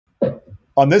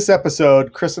On this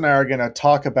episode, Chris and I are going to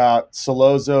talk about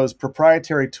Solozo's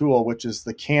proprietary tool, which is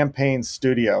the Campaign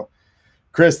Studio.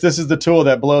 Chris, this is the tool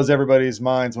that blows everybody's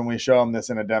minds when we show them this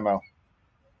in a demo.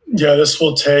 Yeah, this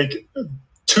will take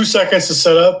 2 seconds to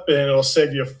set up, and it'll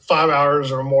save you 5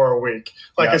 hours or more a week.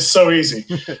 It's so easy.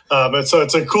 So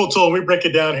it's a cool tool. We break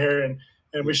it down here,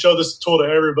 and we show this tool to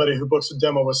everybody who books a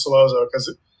demo with Solozo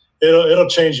because it'll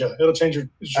change you. It'll change your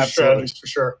strategies for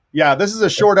sure. Yeah, this is a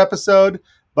short episode,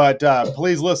 but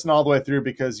please listen all the way through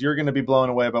because you're going to be blown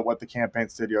away about what the Campaign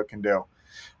Studio can do.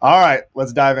 All right,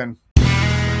 let's dive in.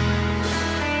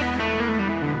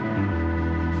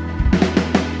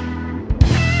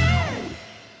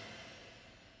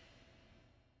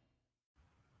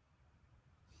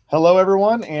 Hello,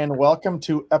 everyone, and welcome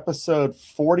to episode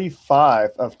 45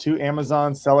 of Two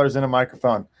Amazon Sellers and a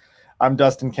Microphone. I'm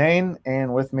Dustin Kane,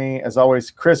 and with me, as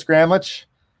always, Chris Gramlich.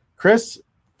 Chris,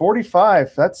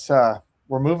 45, that's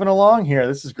we're moving along here.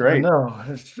 This is great. I know.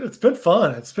 It's been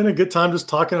fun. It's been a good time just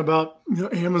talking about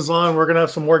Amazon. We're going to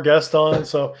have some more guests on.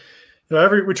 So,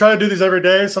 we try to do these every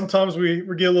day. Sometimes we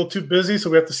get a little too busy, so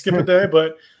we have to skip a day.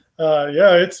 But,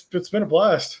 it's been a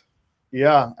blast.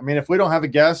 Yeah. I mean, if we don't have a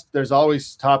guest, there's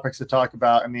always topics to talk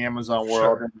about in the Amazon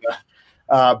world. Sure.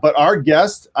 But our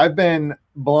guest, I've been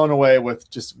blown away with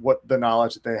just what the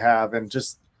knowledge that they have and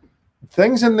just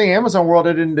things in the Amazon world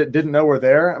I didn't know were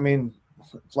there. I mean,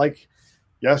 like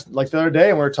the other day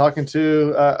when we were talking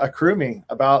to a crewmate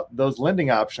about those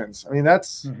lending options. I mean,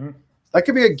 that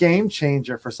could be a game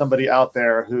changer for somebody out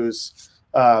there who's,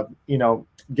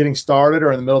 getting started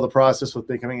or in the middle of the process with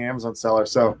becoming an Amazon seller.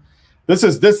 So this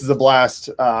is a blast.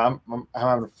 I'm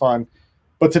having fun,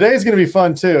 but today is going to be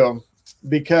fun too,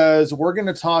 because we're going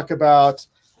to talk about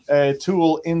a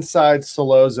tool inside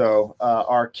Solozo,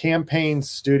 our Campaign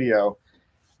Studio,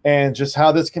 and just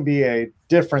how this can be a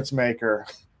difference maker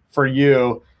for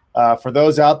you, for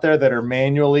those out there that are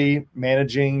manually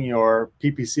managing your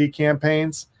PPC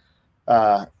campaigns.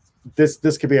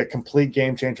 This could be a complete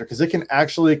game changer because it can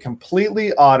actually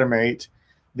completely automate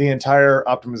the entire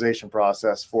optimization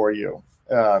process for you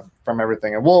from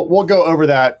everything. And we'll go over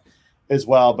that as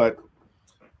well. But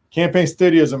Campaign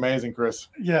Studio is amazing, Chris.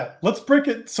 Yeah, let's break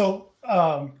it. So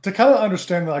to kind of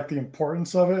understand the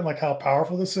importance of it and how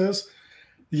powerful this is.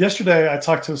 Yesterday, I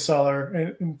talked to a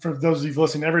seller, and for those of you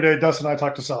listening, every day, Dustin and I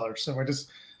talk to sellers, and we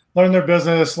just learn their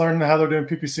business, learn how they're doing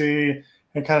PPC,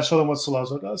 and kind of show them what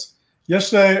Solozo does.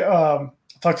 Yesterday, I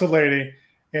talked to a lady,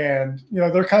 and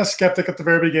they're kind of skeptic at the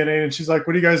very beginning, and she's like,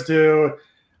 "What do you guys do?"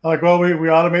 I'm like, "Well, we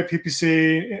automate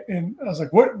PPC," and I was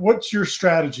like, "What's your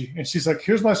strategy?" And she's like,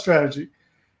 "Here's my strategy."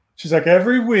 She's like,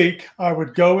 "Every week, I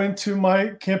would go into my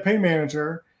campaign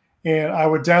manager, and I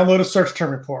would download a search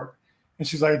term report." And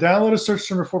she's like, "I download a search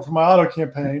term report for my auto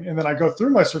campaign, and then I go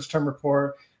through my search term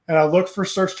report, and I look for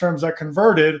search terms that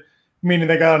converted, meaning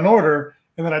they got an order,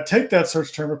 and then I take that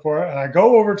search term report, and I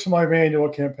go over to my manual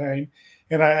campaign,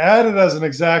 and I add it as an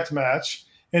exact match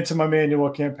into my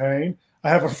manual campaign. I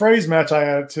have a phrase match I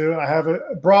added to, and I have a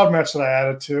broad match that I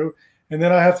added to, and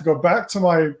then I have to go back to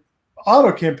my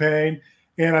auto campaign,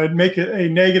 and I make it a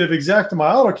negative exact in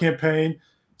my auto campaign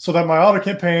so that my auto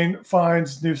campaign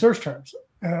finds new search terms."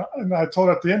 And I told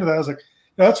her at the end of that, I was like,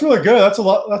 "That's really good. That's a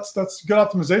lot. That's good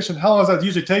optimization. How long does that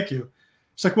usually take you?"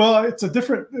 She's like, "Well, it's a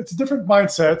different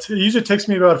mindset. It usually takes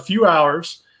me about a few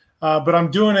hours, but I'm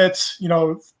doing it,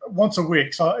 once a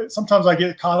week. So sometimes I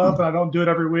get caught up and I don't do it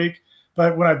every week.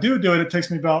 But when I do it, it takes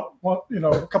me about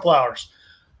a couple hours."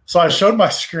 So I showed my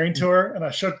screen to her, and I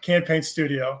showed Campaign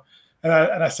Studio, and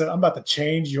I said, "I'm about to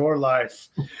change your life."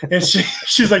 And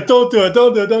she's like, "Don't do it,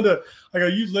 don't do it, don't do it." I go,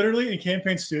 "You literally in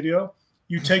Campaign Studio,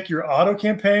 you take your auto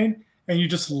campaign and you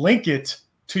just link it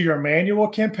to your manual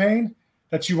campaign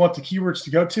that you want the keywords to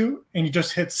go to, and you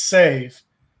just hit save.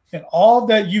 And all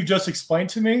that you just explained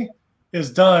to me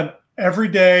is done every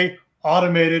day,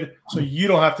 automated, so you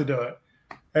don't have to do it."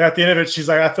 And at the end of it, she's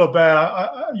like, "I feel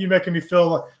bad. You're making me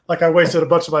feel like I wasted a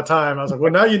bunch of my time." I was like,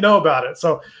 "Well, now you know about it."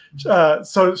 So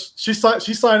she's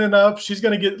signing up. She's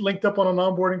going to get linked up on an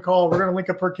onboarding call. We're going to link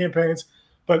up her campaigns.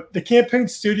 But the Campaign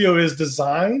Studio is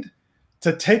designed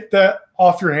to take that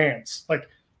off your hands.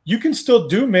 You can still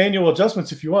do manual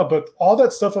adjustments if you want, but all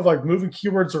that stuff of moving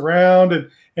keywords around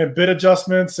and bid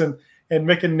adjustments and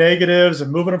making negatives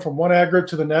and moving them from one ad group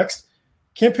to the next,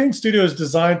 Campaign Studio is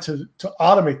designed to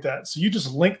automate that. So you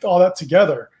just linked all that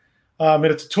together. And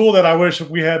it's a tool that I wish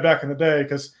we had back in the day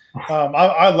because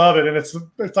I love it. And it's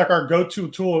like our go-to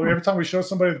tool. Every time we show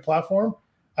somebody the platform,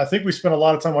 I think we spend a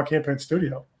lot of time on Campaign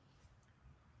Studio.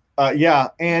 Yeah,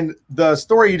 and the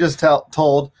story you just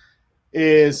told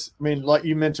is, I mean, like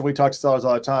you mentioned, we talk to sellers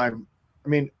all the time. I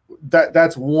mean,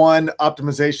 that's one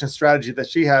optimization strategy that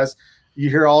she has. You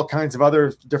hear all kinds of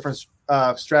other different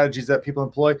strategies that people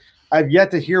employ. I've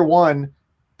yet to hear one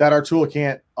that our tool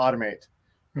can't automate.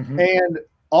 Mm-hmm. And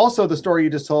also the story you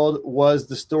just told was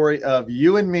the story of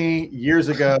you and me years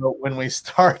ago when we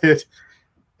started,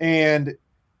 and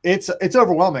it's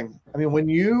overwhelming. I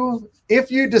mean,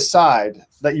 if you decide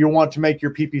that you want to make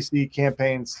your PPC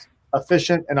campaigns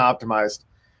efficient and optimized,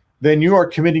 then you are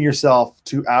committing yourself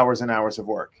to hours and hours of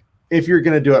work if you're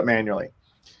going to do it manually.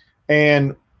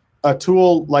 And a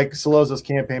tool like Selloza's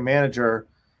Campaign Manager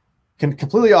can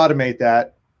completely automate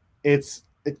that. It's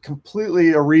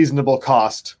completely a reasonable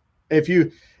cost. If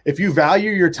you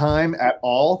value your time at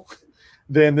all,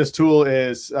 then this tool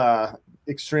is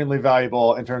extremely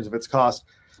valuable in terms of its cost.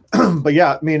 But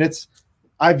yeah, I mean,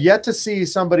 I've yet to see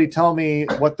somebody tell me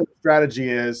what the strategy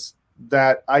is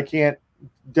that I can't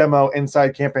demo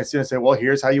inside Campaign Studio and say, well,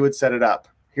 here's how you would set it up.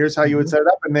 Here's how you would set it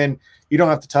up, and then you don't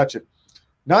have to touch it.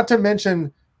 Not to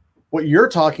mention what you're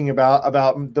talking about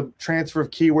the transfer of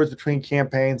keywords between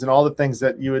campaigns and all the things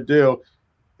that you would do.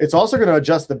 It's also going to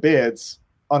adjust the bids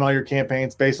on all your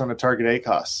campaigns based on the target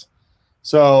ACoS.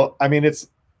 So, I mean, it's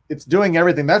doing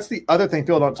everything. That's the other thing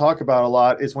people don't talk about a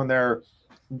lot is when they're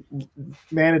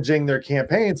managing their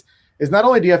campaigns is not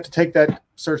only do you have to take that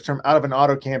search term out of an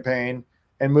auto campaign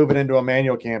and move it into a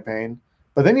manual campaign,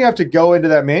 but then you have to go into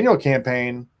that manual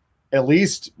campaign at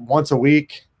least once a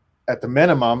week at the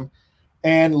minimum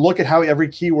and look at how every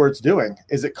keyword's doing.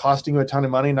 Is it costing you a ton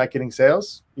of money, not getting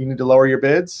sales? You need to lower your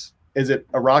bids. Is it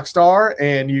a rock star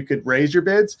and you could raise your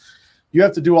bids? You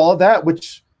have to do all of that,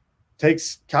 which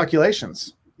takes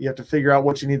calculations. You have to figure out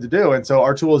what you need to do. And so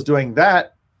our tool is doing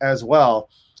that as well.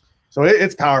 So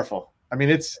it's powerful. I mean,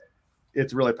 it's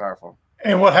really powerful.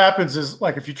 And what happens is,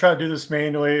 like, if you try to do this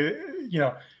manually,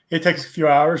 it takes a few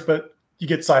hours, but you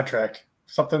get sidetracked.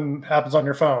 Something happens on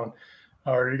your phone,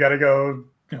 or you got to go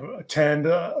attend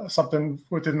something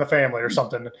within the family or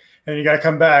something, and you got to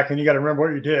come back and you got to remember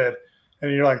what you did.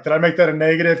 And you're like, did I make that a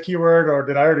negative keyword, or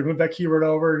did I already move that keyword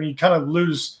over? And you kind of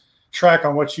lose track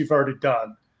on what you've already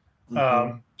done.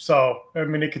 Mm-hmm. So, I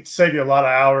mean, it could save you a lot of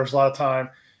hours, a lot of time.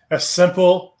 It's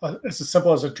as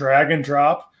simple as a drag and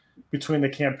drop between the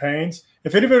campaigns.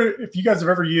 If you guys have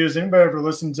ever used, anybody ever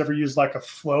listens, ever used like a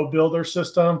flow builder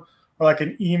system or like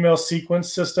an email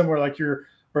sequence system where like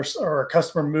or a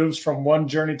customer moves from one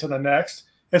journey to the next,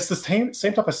 it's the same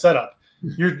type of setup.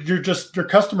 Your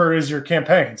customer is your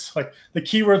campaigns. Like the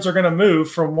keywords are going to move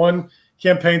from one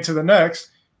campaign to the next.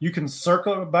 You can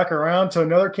circle it back around to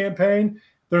another campaign.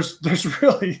 There's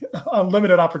really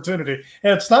unlimited opportunity.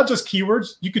 And it's not just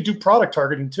keywords. You could do product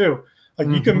targeting too. Like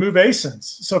you can move ASINs.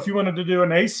 So if you wanted to do an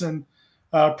ASIN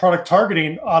product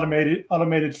targeting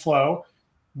automated flow,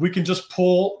 we can just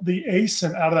pull the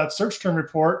ASIN out of that search term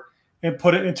report and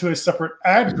put it into a separate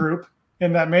ad group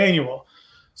in that manual.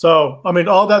 So, I mean,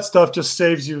 all that stuff just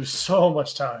saves you so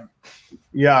much time.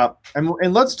 Yeah.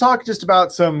 And let's talk just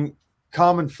about some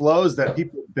common flows that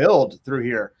people build through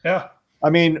here. Yeah. I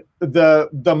mean,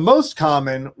 the most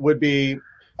common would be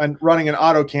running an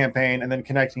auto campaign and then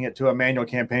connecting it to a manual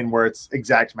campaign where it's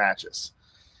exact matches.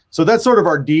 So that's sort of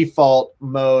our default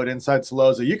mode inside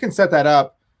Selloza. You can set that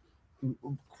up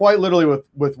quite literally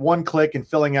with one click and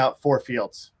filling out 4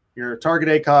 fields: your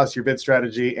target ACoS, your bid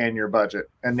strategy, and your budget,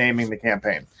 and naming the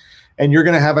campaign. And you're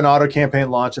going to have an auto campaign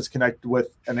launch that's connected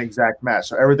with an exact match.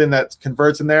 So everything that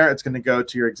converts in there, it's going to go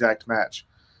to your exact match.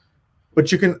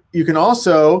 But you can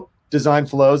also design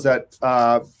flows that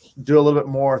do a little bit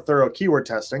more thorough keyword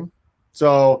testing.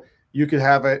 So you could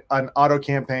have an auto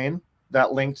campaign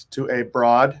that linked to a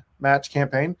broad match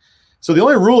campaign. So the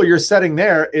only rule you're setting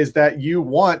there is that you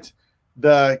want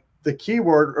the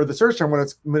keyword or the search term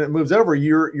when it moves over,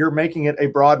 you're making it a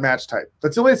broad match type.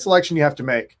 That's the only selection you have to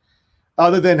make,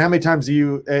 other than how many times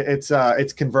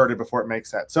it's converted before it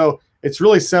makes that. So it's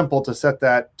really simple to set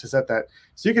that.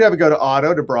 So you could have it go to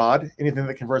auto to broad. Anything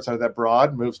that converts out of that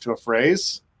broad moves to a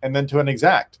phrase and then to an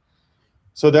exact.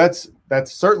 So that's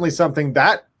certainly something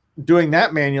that doing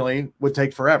that manually would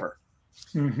take forever.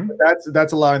 Mm-hmm.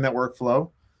 That's allowing that workflow.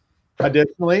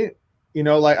 Additionally,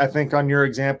 like I think on your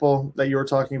example that you were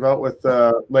talking about with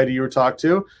the lady you were talking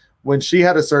to, when she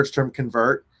had a search term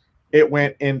convert, it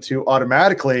went into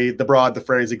automatically the broad, the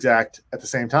phrase, exact at the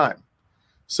same time.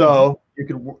 So you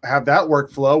could have that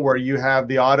workflow where you have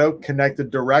the auto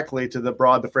connected directly to the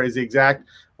broad, the phrase, the exact,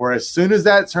 where as soon as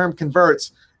that term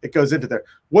converts, it goes into there.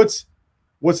 What's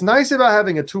nice about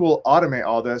having a tool automate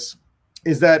all this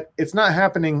is that it's not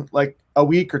happening like a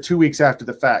week or 2 weeks after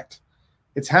the fact.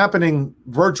 It's happening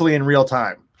virtually in real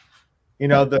time.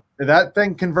 that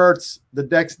thing converts the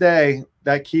next day.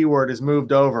 That keyword is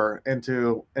moved over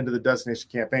into the destination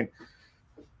campaign.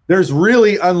 There's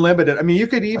really unlimited. I mean, you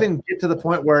could even get to the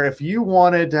point where if you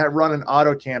wanted to run an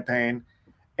auto campaign,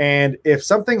 and if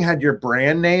something had your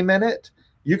brand name in it,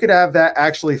 you could have that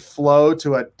actually flow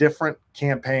to a different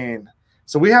campaign.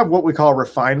 So we have what we call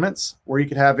refinements, where you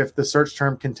could have if the search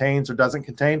term contains or doesn't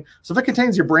contain. So if it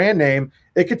contains your brand name,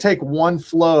 it could take one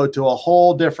flow to a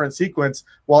whole different sequence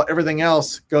while everything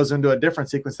else goes into a different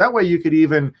sequence. That way you could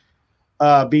even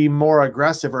be more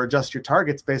aggressive or adjust your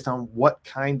targets based on what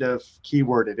kind of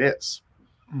keyword it is.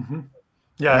 Mm-hmm.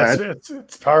 Yeah,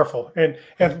 it's powerful. And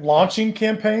launching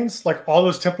campaigns, like all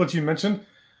those templates you mentioned,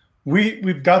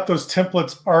 we've got those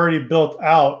templates already built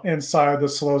out inside the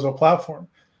Sellozo platform.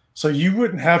 So you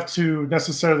wouldn't have to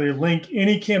necessarily link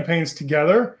any campaigns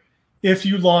together if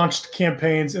you launched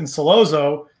campaigns in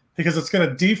Sellozo, because it's going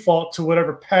to default to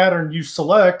whatever pattern you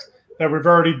select that we've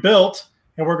already built,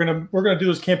 and we're gonna do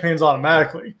those campaigns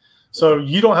automatically. So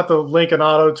you don't have to link an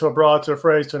auto to a broad to a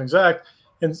phrase to an exact.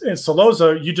 In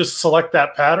Sellozo, you just select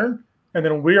that pattern, and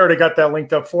then we already got that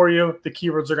linked up for you. The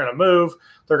keywords are going to move,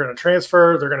 they're going to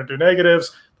transfer, they're going to do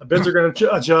negatives, the bids are going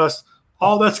to adjust.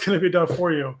 All that's going to be done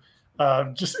for you,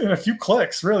 just in a few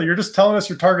clicks. Really, you're just telling us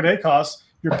your target ACoS.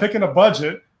 You're picking a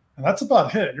budget, and that's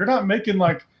about it. You're not making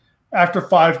like after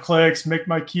 5 clicks, make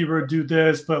my keyword do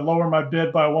this, but lower my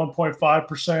bid by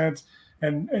 1.5%,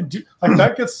 and do like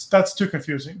that. That's too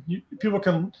confusing. People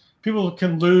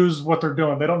can lose what they're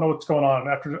doing. They don't know what's going on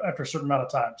after a certain amount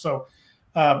of time. So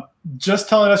just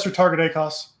telling us your target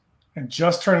ACoS and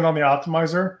just turning on the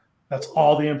optimizer, that's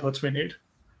all the inputs we need.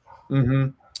 Mm-hmm.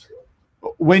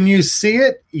 When you see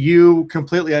it, you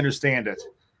completely understand it.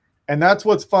 And that's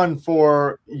what's fun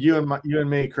for you and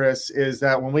me, Chris, is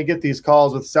that when we get these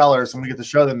calls with sellers and we get to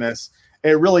show them this,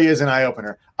 it really is an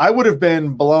eye-opener. I would have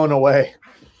been blown away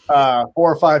 4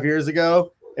 or 5 years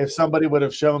ago if somebody would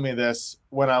have shown me this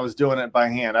when I was doing it by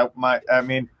hand.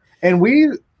 And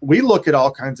we look at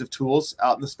all kinds of tools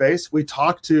out in the space. We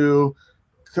talk to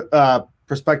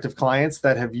prospective clients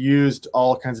that have used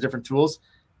all kinds of different tools.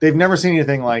 They've never seen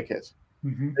anything like it.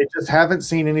 Mm-hmm. They just haven't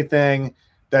seen anything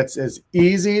that's as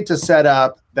easy to set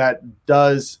up that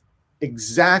does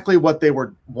exactly what they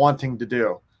were wanting to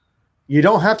do. You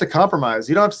don't have to compromise.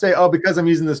 You don't have to say, oh, because I'm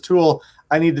using this tool,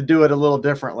 I need to do it a little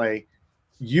differently.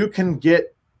 You can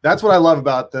get, that's what I love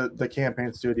about the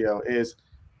Campaign Studio is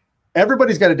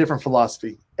everybody's got a different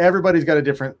philosophy. Everybody's got a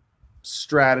different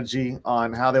strategy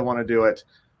on how they want to do it.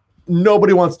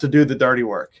 Nobody wants to do the dirty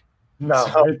work. No,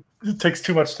 so, it takes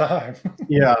too much time.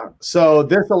 Yeah. So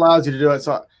this allows you to do it.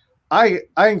 So I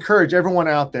encourage everyone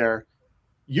out there,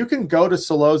 you can go to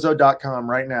Sellozo.com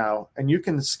right now and you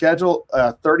can schedule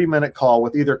a 30-minute call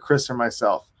with either Chris or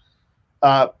myself.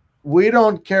 We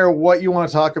don't care what you want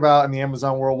to talk about in the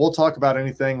Amazon world. We'll talk about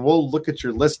anything. We'll look at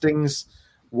your listings.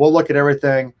 We'll look at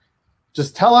everything.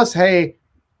 Just tell us, hey,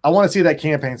 I want to see that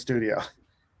Campaign Studio.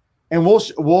 And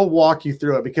we'll walk you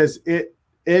through it because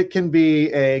it can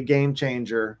be a game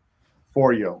changer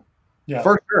for you. Yeah.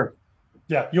 For sure.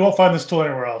 Yeah, you won't find this tool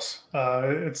anywhere else.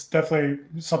 It's definitely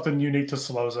something unique to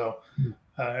Sellozo.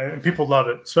 And people love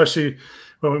it, especially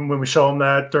when we show them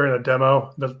that during a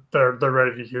demo, they're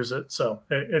ready to use it. So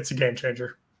it's a game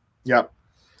changer. Yep.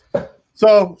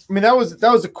 So, I mean, that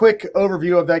was a quick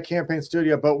overview of that Campaign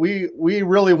Studio, but we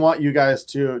really want you guys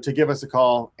to give us a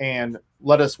call and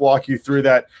let us walk you through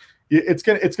that. It's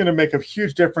gonna make a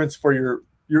huge difference for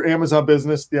your Amazon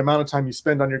business, the amount of time you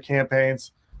spend on your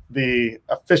campaigns, the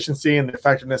efficiency and the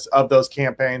effectiveness of those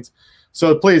campaigns.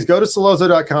 So please go to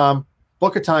Sellozo.com,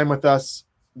 book a time with us.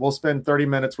 We'll spend 30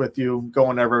 minutes with you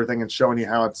going over everything and showing you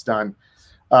how it's done.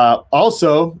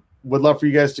 Also, would love for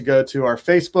you guys to go to our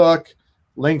Facebook,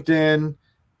 LinkedIn,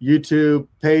 YouTube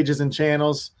pages and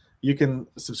channels. You can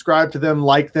subscribe to them,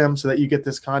 like them so that you get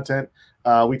this content.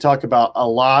 We talk about a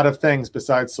lot of things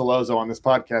besides Sellozo on this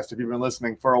podcast. If you've been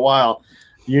listening for a while,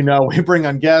 you know we bring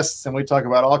on guests and we talk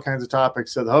about all kinds of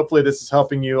topics. So hopefully this is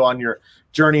helping you on your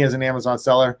journey as an Amazon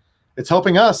seller. It's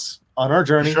helping us on our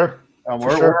journey. Sure. We're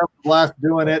having a blast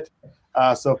doing it.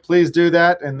 So please do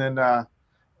that. And then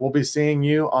we'll be seeing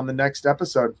you on the next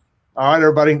episode. All right,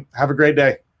 everybody. Have a great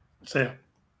day. See ya.